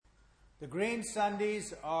The Green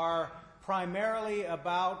Sundays are primarily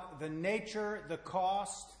about the nature, the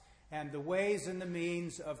cost, and the ways and the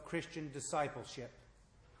means of Christian discipleship.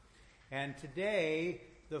 And today,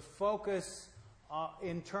 the focus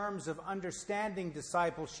in terms of understanding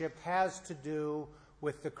discipleship has to do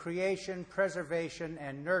with the creation, preservation,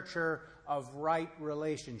 and nurture of right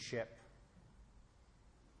relationship.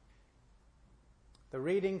 The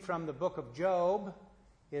reading from the book of Job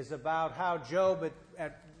is about how Job,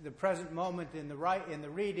 at the present moment in the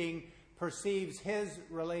reading, perceives his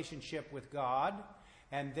relationship with God,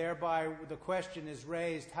 and thereby the question is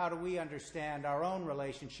raised, how do we understand our own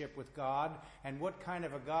relationship with God, and what kind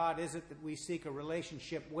of a God is it that we seek a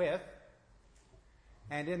relationship with?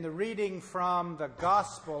 And in the reading from the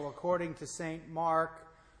Gospel according to St. Mark,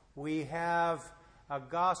 we have a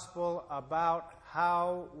gospel about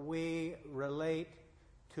how we relate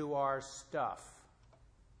to our stuff.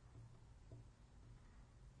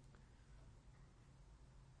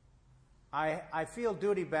 I feel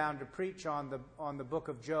duty-bound to preach on the book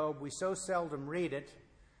of Job. We so seldom read it,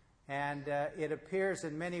 and it appears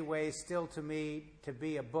in many ways still to me to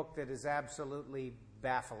be a book that is absolutely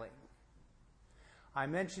baffling. I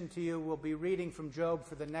mentioned to you we'll be reading from Job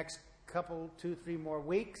for the next couple, 2-3 more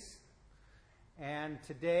weeks, and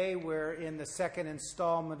today we're in the second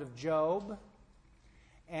installment of Job.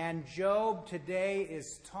 And Job today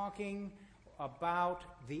is talking about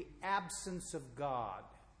the absence of God.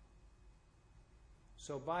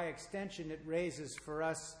 So by extension, it raises for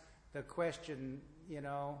us the question,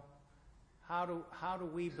 how do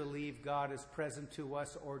we believe God is present to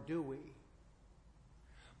us, or do we?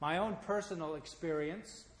 My own personal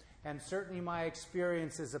experience, and certainly my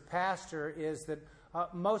experience as a pastor, is that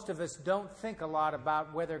most of us don't think a lot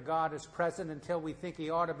about whether God is present until we think He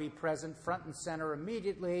ought to be present front and center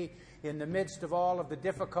immediately in the midst of all of the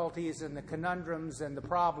difficulties and the conundrums and the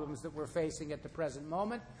problems that we're facing at the present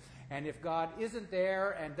moment. And if God isn't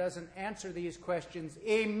there and doesn't answer these questions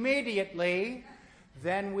immediately,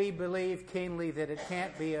 then we believe keenly that it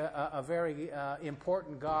can't be a very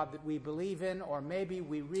important God that we believe in, or maybe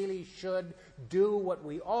we really should do what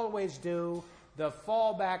we always do, the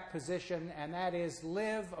fallback position, and that is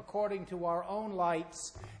live according to our own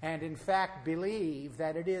lights and in fact believe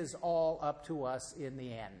that it is all up to us in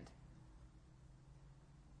the end.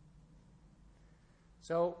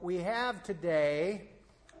 So we have today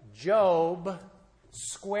Job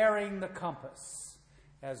squaring the compass.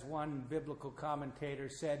 As one biblical commentator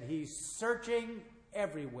said, he's searching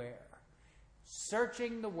everywhere,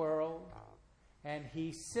 searching the world, and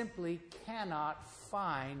he simply cannot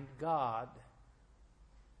find God.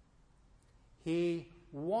 He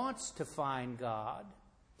wants to find God,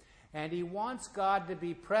 and he wants God to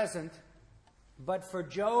be present, but for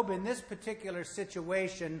Job in this particular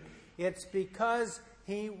situation, it's because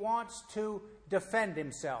he wants to defend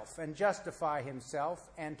himself and justify himself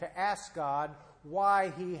and to ask God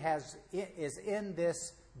why he is in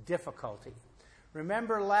this difficulty.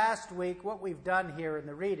 Remember last week what we've done here in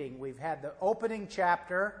the reading. We've had the opening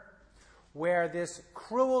chapter where this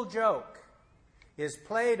cruel joke is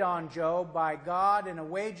played on Job by God in a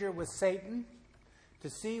wager with Satan to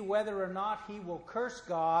see whether or not he will curse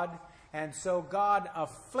God, and so God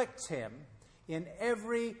afflicts him in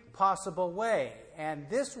every possible way. And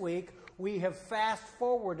this week we have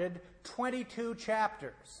fast-forwarded 22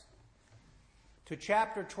 chapters to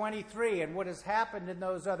chapter 23, and what has happened in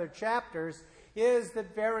those other chapters is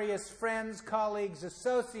that various friends, colleagues,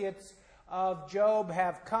 associates of Job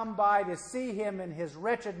have come by to see him in his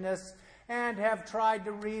wretchedness and have tried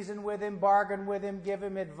to reason with him, bargain with him, give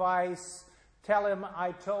him advice, tell him,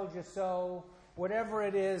 I told you so, whatever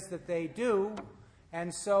it is that they do.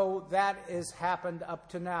 And so that has happened up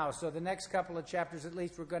to now. So the next couple of chapters, at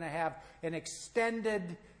least, we're going to have an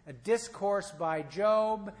extended discourse by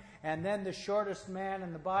Job, and then the shortest man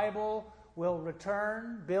in the Bible will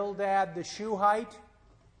return, Bildad the Shuhite.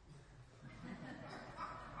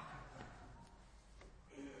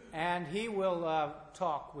 And he will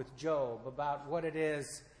talk with Job about what it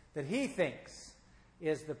is that he thinks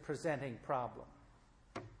is the presenting problem.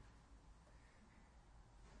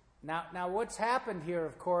 Now, what's happened here,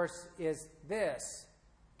 of course, is this.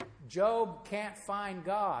 Job can't find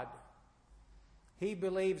God. He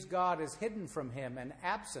believes God is hidden from him and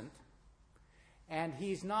absent, and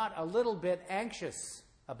he's not a little bit anxious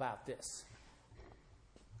about this.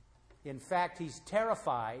 In fact, he's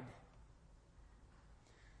terrified.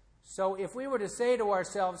 So if we were to say to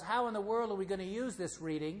ourselves, how in the world are we going to use this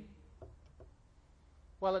reading?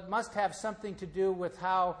 Well, it must have something to do with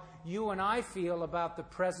how you and I feel about the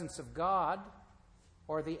presence of God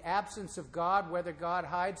or the absence of God, whether God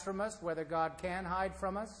hides from us, whether God can hide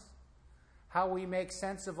from us. how we make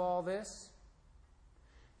sense of all this?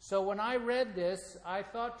 So when I read this, I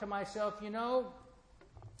thought to myself,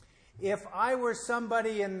 if I were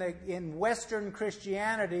somebody in Western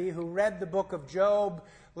Christianity who read the book of Job,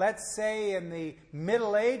 let's say in the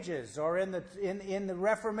Middle Ages or in the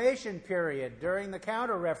Reformation period, during the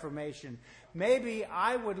Counter-Reformation, maybe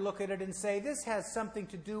I would look at it and say, this has something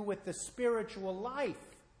to do with the spiritual life.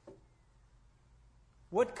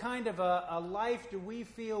 What kind of a life do we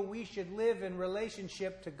feel we should live in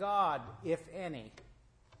relationship to God, if any?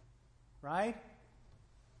 Right?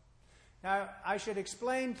 Now, I should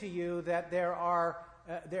explain to you that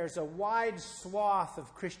there's a wide swath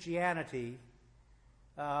of Christianity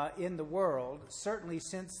in the world, certainly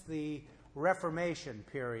since the Reformation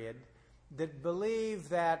period, that believe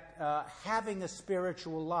that having a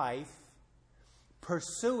spiritual life,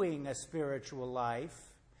 pursuing a spiritual life,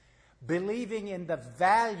 believing in the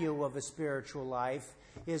value of a spiritual life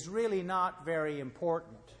is really not very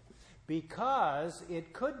important, because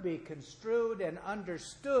it could be construed and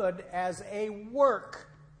understood as a work.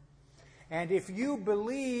 And if you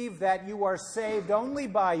believe that you are saved only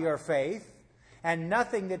by your faith and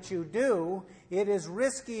nothing that you do, it is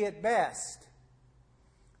risky at best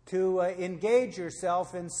to engage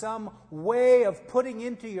yourself in some way of putting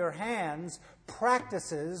into your hands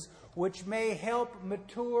practices which may help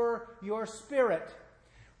mature your spirit.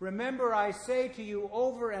 Remember, I say to you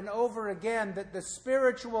over and over again that the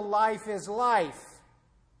spiritual life is life.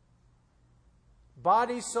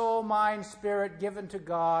 Body, soul, mind, spirit given to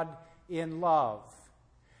God in love.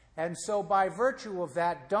 And so by virtue of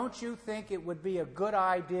that, don't you think it would be a good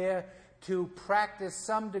idea to practice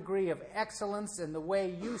some degree of excellence in the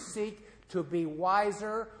way you seek to be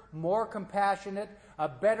wiser, more compassionate, a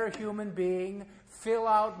better human being, fill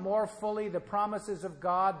out more fully the promises of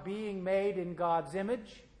God, being made in God's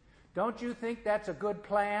image? Don't you think that's a good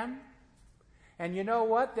plan? And you know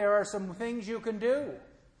what? There are some things you can do.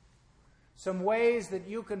 Some ways that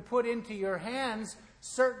you can put into your hands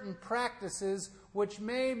certain practices which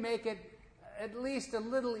may make it at least a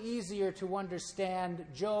little easier to understand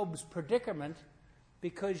Job's predicament,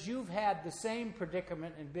 because you've had the same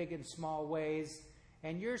predicament in big and small ways,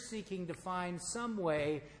 and you're seeking to find some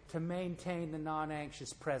way to maintain the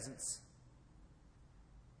non-anxious presence.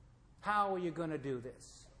 How are you going to do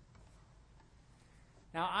this?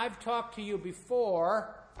 Now, I've talked to you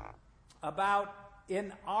before about,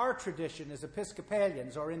 in our tradition as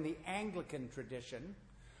Episcopalians, or in the Anglican tradition,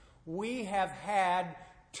 we have had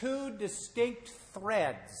two distinct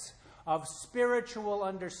threads of spiritual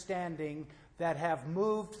understanding that have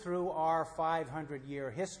moved through our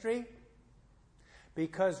 500-year history,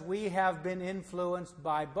 because we have been influenced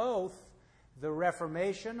by both the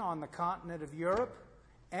Reformation on the continent of Europe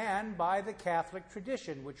and by the Catholic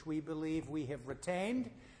tradition, which we believe we have retained,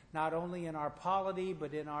 not only in our polity,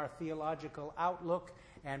 but in our theological outlook,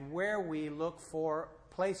 and where we look for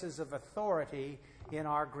places of authority in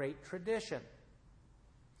our great tradition.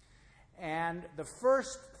 And the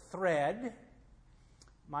first thread,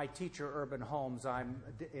 my teacher, Urban Holmes, I'm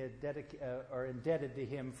indebted to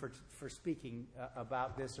him for speaking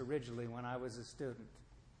about this originally when I was a student,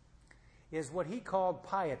 is what he called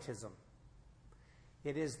pietism.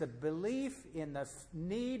 It is the belief in the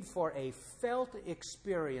need for a felt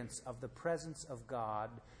experience of the presence of God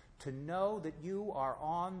to know that you are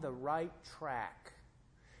on the right track.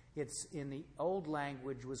 It's, in the old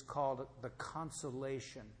language, was called the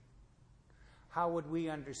consolation. How would we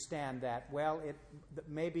understand that? Well,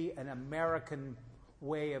 maybe an American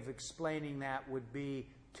way of explaining that would be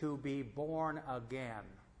to be born again,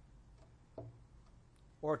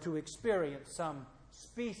 or to experience some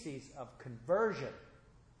species of conversion,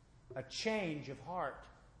 a change of heart.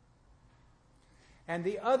 And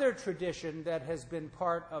the other tradition that has been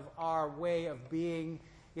part of our way of being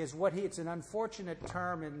is it's an unfortunate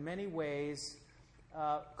term in many ways,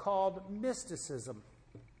 called mysticism,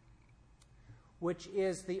 which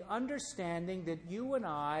is the understanding that you and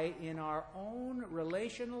I, in our own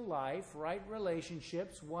relational life, right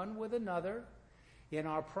relationships, one with another, in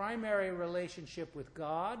our primary relationship with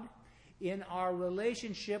God, in our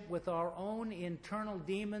relationship with our own internal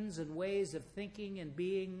demons and ways of thinking and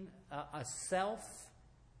being a self,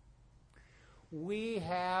 we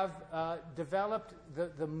have developed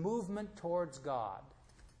the movement towards God.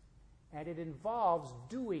 And it involves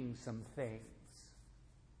doing some things.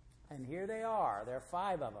 And here they are. There are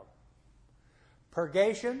 5 of them.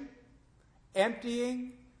 Purgation,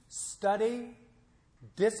 emptying, study,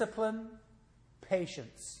 discipline,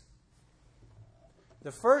 patience.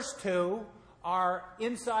 The first 2 are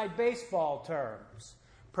inside baseball terms.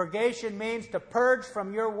 Purgation means to purge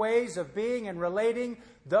from your ways of being and relating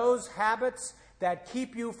those habits that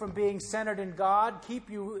keep you from being centered in God, keep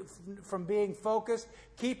you from being focused,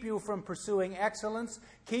 keep you from pursuing excellence,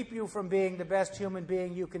 keep you from being the best human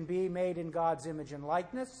being you can be, made in God's image and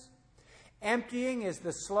likeness. Emptying is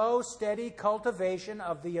the slow, steady cultivation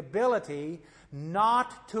of the ability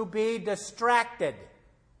not to be distracted.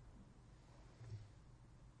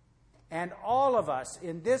 And all of us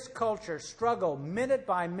in this culture struggle minute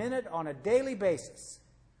by minute on a daily basis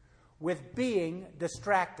with being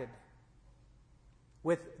distracted,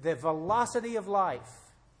 with the velocity of life.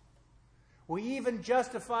 We even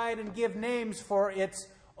justify it and give names for its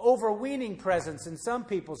overweening presence in some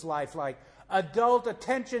people's life, like adult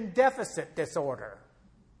attention deficit disorder.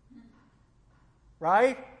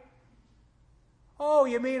 Right? Oh,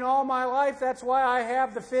 you mean all my life that's why I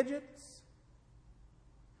have the fidgets?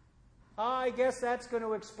 I guess that's going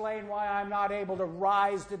to explain why I'm not able to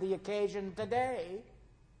rise to the occasion today.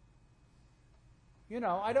 You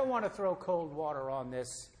know, I don't want to throw cold water on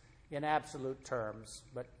this in absolute terms,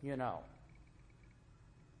 but you know.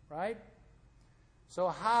 Right? So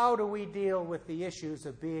how do we deal with the issues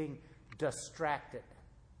of being distracted?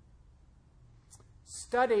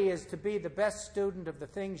 Study is to be the best student of the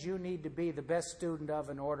things you need to be the best student of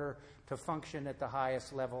in order to function at the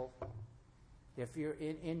highest level. If you're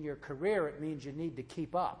in your career, it means you need to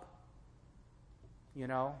keep up. You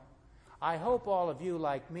know? I hope all of you,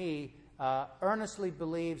 like me, earnestly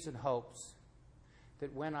believes and hopes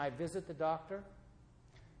that when I visit the doctor,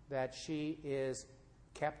 that she is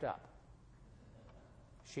kept up.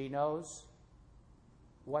 She knows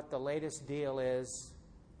what the latest deal is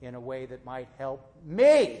in a way that might help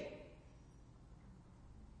me.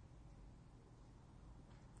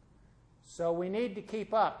 So we need to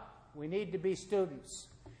keep up. We need to be students.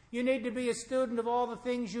 You need to be a student of all the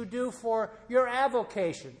things you do for your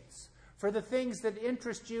avocations, for the things that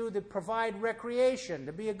interest you, that provide recreation,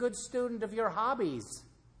 to be a good student of your hobbies.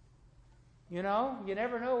 You know, you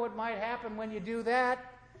never know what might happen when you do that.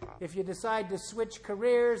 If you decide to switch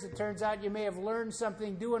careers, it turns out you may have learned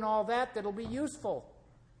something doing all that that'll be useful.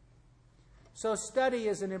 So study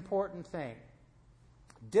is an important thing.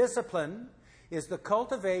 Discipline is the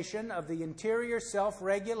cultivation of the interior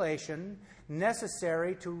self-regulation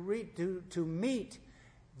necessary to meet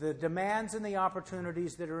the demands and the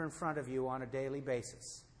opportunities that are in front of you on a daily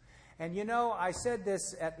basis. And you know, I said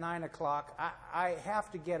this at 9 o'clock. I have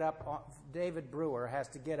to get up, David Breuer has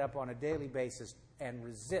to get up on a daily basis and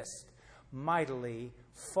resist mightily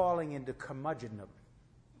falling into curmudgeondom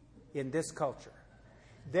in this culture.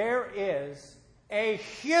 There is a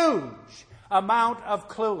huge amount of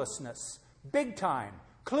cluelessness, big time,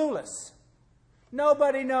 clueless.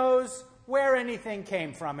 Nobody knows where anything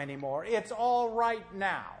came from anymore. It's all right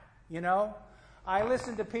now, you know. I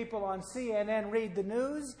listen to people on CNN read the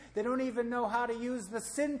news. They don't even know how to use the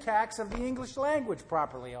syntax of the English language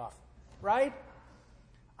properly often, right?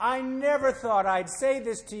 I never thought I'd say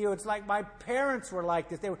this to you. It's like my parents were like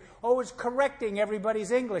this. They were always correcting everybody's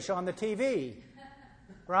English on the TV,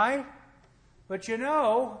 right? But you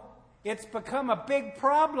know, it's become a big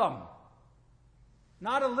problem,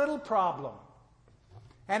 not a little problem.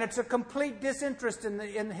 And it's a complete disinterest in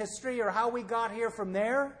the history or how we got here from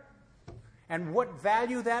there and what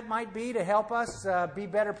value that might be to help us be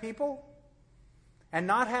better people and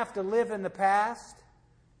not have to live in the past.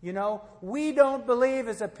 You know, we don't believe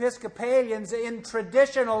as Episcopalians in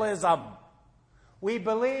traditionalism. We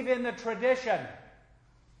believe in the tradition.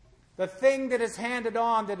 The thing that is handed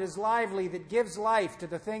on, that is lively, that gives life to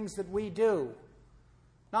the things that we do.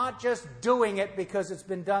 Not just doing it because it's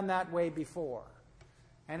been done that way before.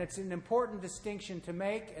 And it's an important distinction to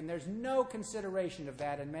make, and there's no consideration of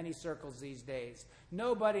that in many circles these days.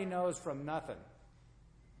 Nobody knows from nothing.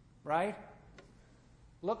 Right?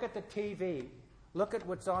 Look at the TV. Look at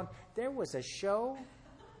what's on. There was a show.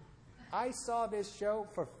 I saw this show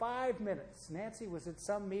for 5 minutes. Nancy was at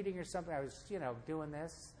some meeting or something. I was, doing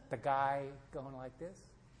this. The guy going like this.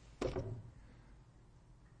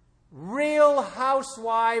 Real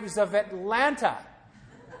Housewives of Atlanta.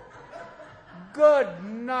 Good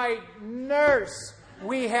night, nurse.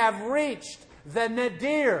 We have reached the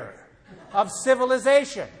nadir of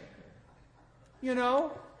civilization. You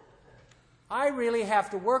know, I really have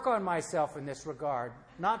to work on myself in this regard,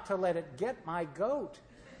 not to let it get my goat.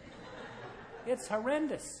 It's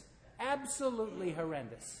horrendous, absolutely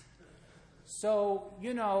horrendous. So,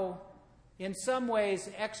 in some ways,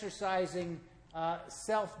 exercising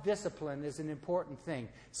self-discipline is an important thing.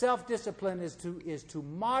 Self-discipline is to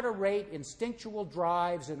moderate instinctual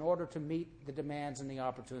drives in order to meet the demands and the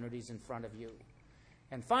opportunities in front of you.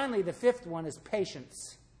 And finally, the fifth one is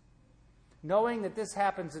patience. knowing that this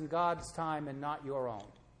happens in God's time and not your own,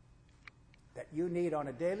 that you need on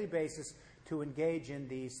a daily basis to engage in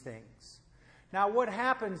these things. Now, what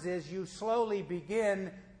happens is you slowly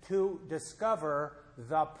begin to discover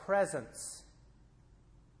the presence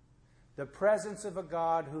of a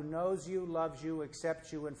God who knows you, loves you,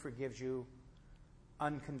 accepts you, and forgives you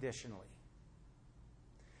unconditionally.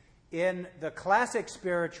 In the classic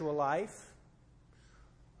spiritual life,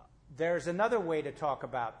 there's another way to talk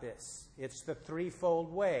about this. It's the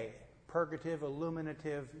threefold way: purgative,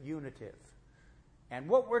 illuminative, unitive. And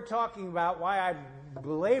what we're talking about, why I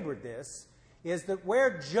belabored this, is that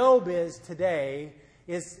where Job is today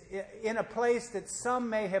is in a place that some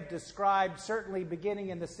may have described, certainly beginning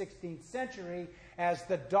in the 16th century, as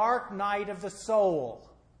the dark night of the soul.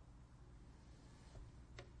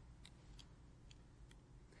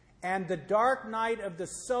 And the dark night of the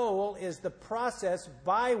soul is the process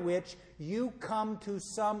by which you come to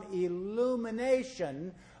some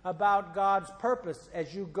illumination about God's purpose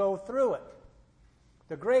as you go through it.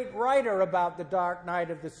 The great writer about the dark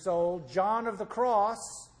night of the soul, John of the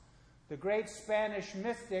Cross, the great Spanish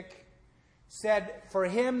mystic, said for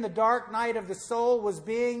him the dark night of the soul was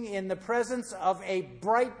being in the presence of a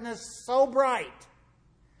brightness so bright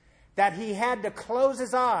that he had to close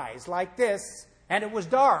his eyes like this, and it was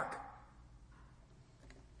dark,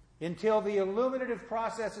 until the illuminative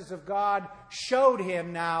processes of God showed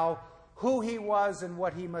him now who he was and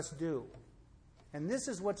what he must do. And this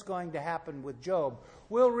is what's going to happen with Job.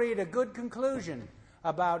 We'll read a good conclusion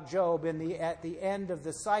about Job at the end of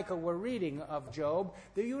the cycle we're reading of Job.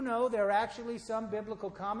 Do you know there are actually some biblical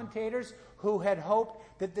commentators who had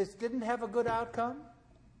hoped that this didn't have a good outcome?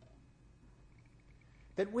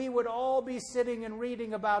 That we would all be sitting and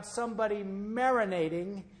reading about somebody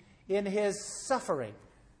marinating in his suffering.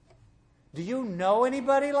 Do you know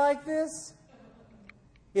anybody like this?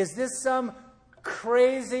 Is this some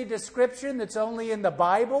crazy description that's only in the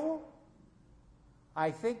Bible?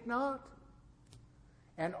 I think not.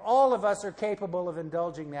 And all of us are capable of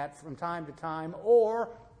indulging that from time to time, or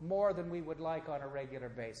more than we would like on a regular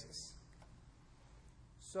basis.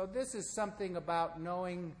 So this is something about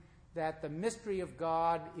knowing that the mystery of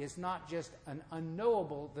God is not just the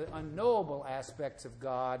unknowable aspects of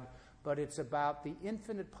God, but it's about the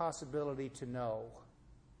infinite possibility to know.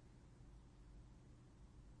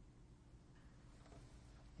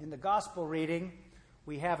 In the gospel reading,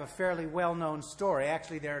 we have a fairly well-known story.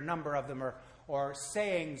 Actually, there are a number of them, or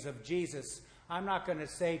sayings of Jesus. I'm not going to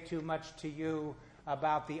say too much to you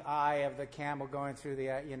about the eye of the camel going through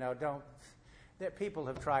the eye. People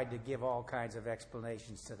have tried to give all kinds of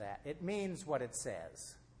explanations to that. It means what it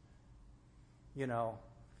says.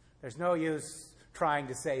 There's no use trying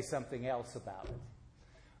to say something else about it.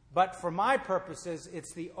 But for my purposes,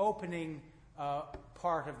 it's the opening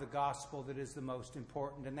part of the gospel that is the most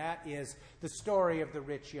important, and that is the story of the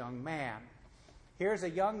rich young man. Here's a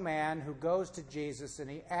young man who goes to Jesus and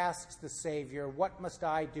he asks the Savior, "What must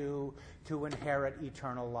I do to inherit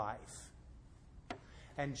eternal life?"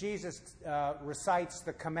 And Jesus recites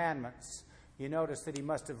the commandments. You notice that he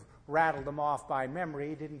must have rattled them off by memory.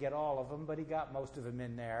 He didn't get all of them, but he got most of them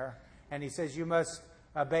in there. And he says, "You must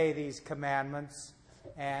obey these commandments."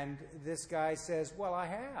 And this guy says, "Well, I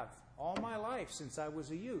have. All my life, since I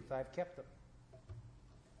was a youth, I've kept them."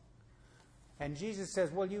 And Jesus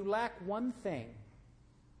says, "Well, you lack one thing.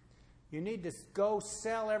 You need to go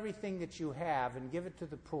sell everything that you have and give it to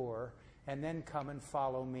the poor, and then come and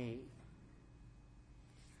follow me."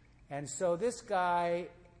 And so this guy,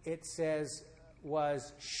 it says,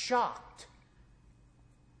 was shocked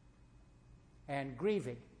and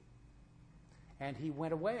grieving. And he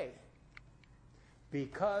went away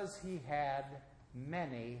because he had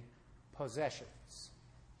many possessions.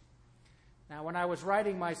 Now, when I was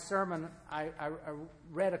writing my sermon, I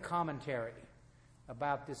read a commentary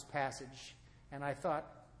about this passage, and I thought,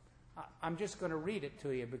 I'm just going to read it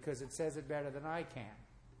to you because it says it better than I can.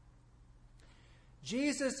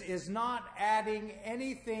 Jesus is not adding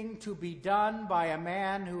anything to be done by a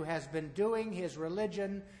man who has been doing his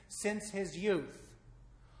religion since his youth.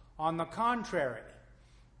 On the contrary,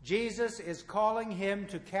 Jesus is calling him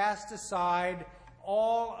to cast aside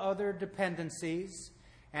all other dependencies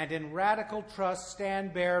and in radical trust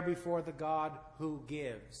stand bare before the God who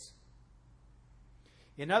gives.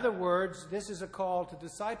 In other words, this is a call to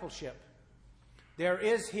discipleship. There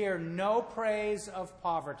is here no praise of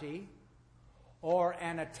poverty or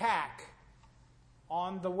an attack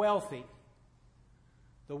on the wealthy.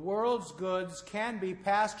 The world's goods can be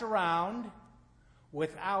passed around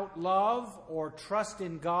without love or trust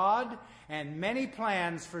in God, and many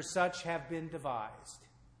plans for such have been devised.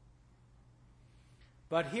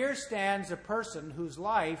 But here stands a person whose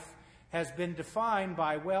life has been defined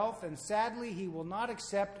by wealth, and sadly he will not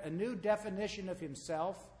accept a new definition of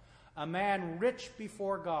himself, a man rich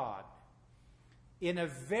before God. In a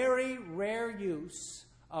very rare use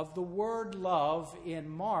of the word love in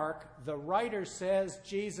Mark, the writer says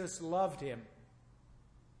Jesus loved him.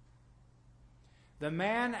 The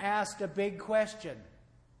man asked a big question,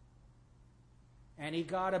 and he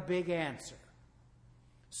got a big answer.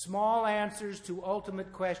 Small answers to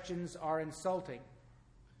ultimate questions are insulting.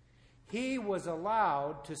 He was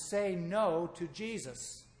allowed to say no to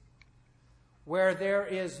Jesus. Where there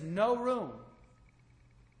is no room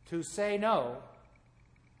to say no,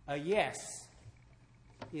 a yes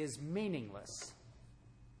is meaningless.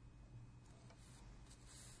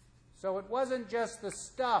 So it wasn't just the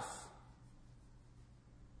stuff.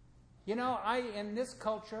 You know, in this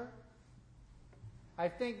culture, I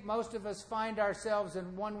think most of us find ourselves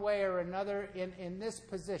in one way or another in this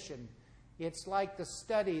position. It's like the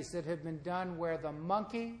studies that have been done where the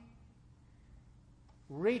monkey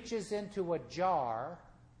reaches into a jar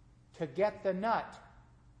to get the nut,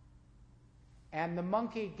 and the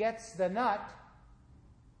monkey gets the nut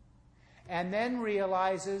and then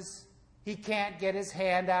realizes he can't get his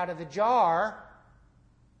hand out of the jar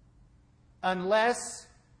unless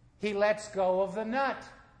he lets go of the nut.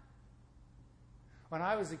 When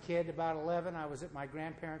I was a kid, about 11, I was at my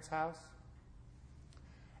grandparents' house,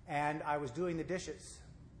 and I was doing the dishes.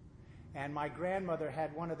 And my grandmother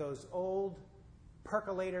had one of those old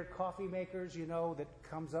percolator coffee makers, you know, that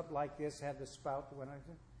comes up like this, had the spout.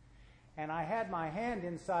 And I had my hand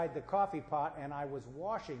inside the coffee pot, and I was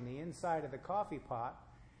washing the inside of the coffee pot.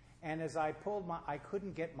 And as I pulled I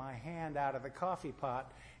couldn't get my hand out of the coffee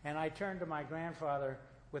pot. And I turned to my grandfather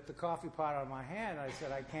with the coffee pot on my hand. I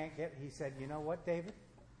said, I can't get. He said, you know what, David?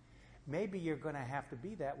 Maybe you're going to have to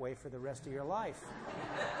be that way for the rest of your life.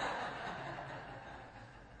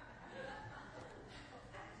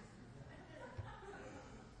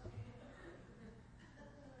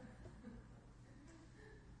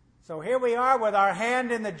 So here we are with our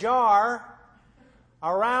hand in the jar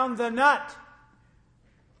around the nut.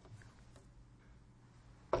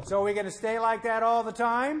 So are we going to stay like that all the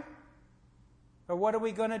time? Or what are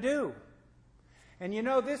we going to do? And you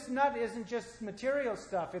know, this nut isn't just material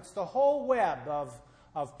stuff. It's the whole web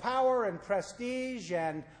of power and prestige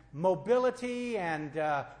and mobility and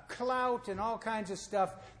clout and all kinds of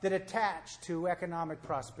stuff that attach to economic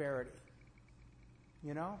prosperity.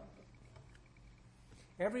 You know?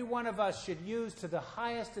 Every one of us should use to the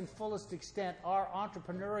highest and fullest extent our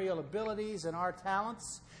entrepreneurial abilities and our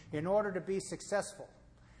talents in order to be successful.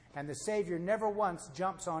 And the Savior never once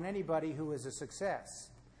jumps on anybody who is a success.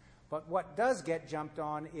 But what does get jumped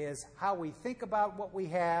on is how we think about what we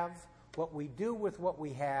have, what we do with what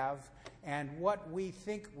we have, and what we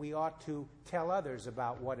think we ought to tell others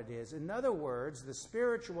about what it is. In other words, the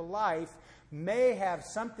spiritual life may have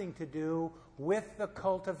something to do with the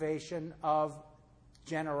cultivation of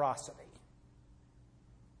generosity.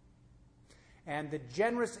 And the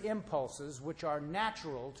generous impulses, which are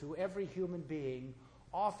natural to every human being,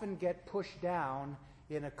 often get pushed down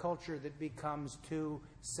in a culture that becomes too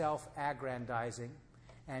self-aggrandizing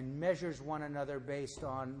and measures one another based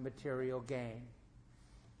on material gain.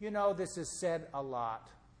 You know, this is said a lot.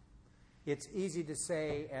 It's easy to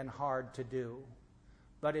say and hard to do,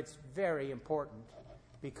 but it's very important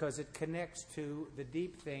because it connects to the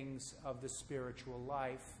deep things of the spiritual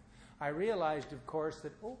life. I realized, of course,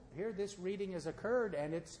 that, here this reading has occurred,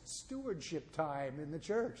 and it's stewardship time in the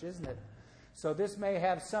church, isn't it? So this may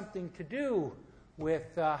have something to do with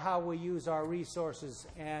how we use our resources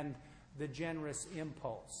and the generous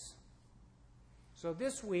impulse. So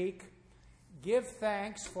this week, give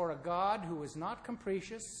thanks for a God who is not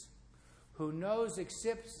capricious, who knows,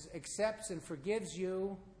 accepts, and forgives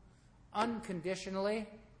you unconditionally,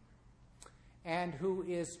 and who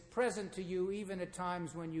is present to you even at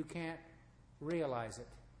times when you can't realize it.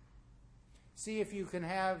 See if you can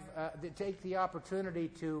take the opportunity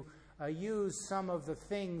to use some of the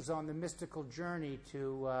things on the mystical journey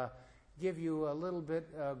to give you a little bit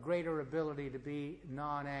greater ability to be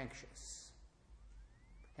non-anxious.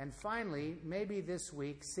 And finally, maybe this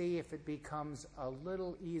week, see if it becomes a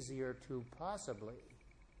little easier to possibly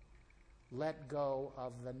let go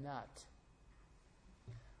of the nut.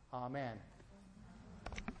 Amen.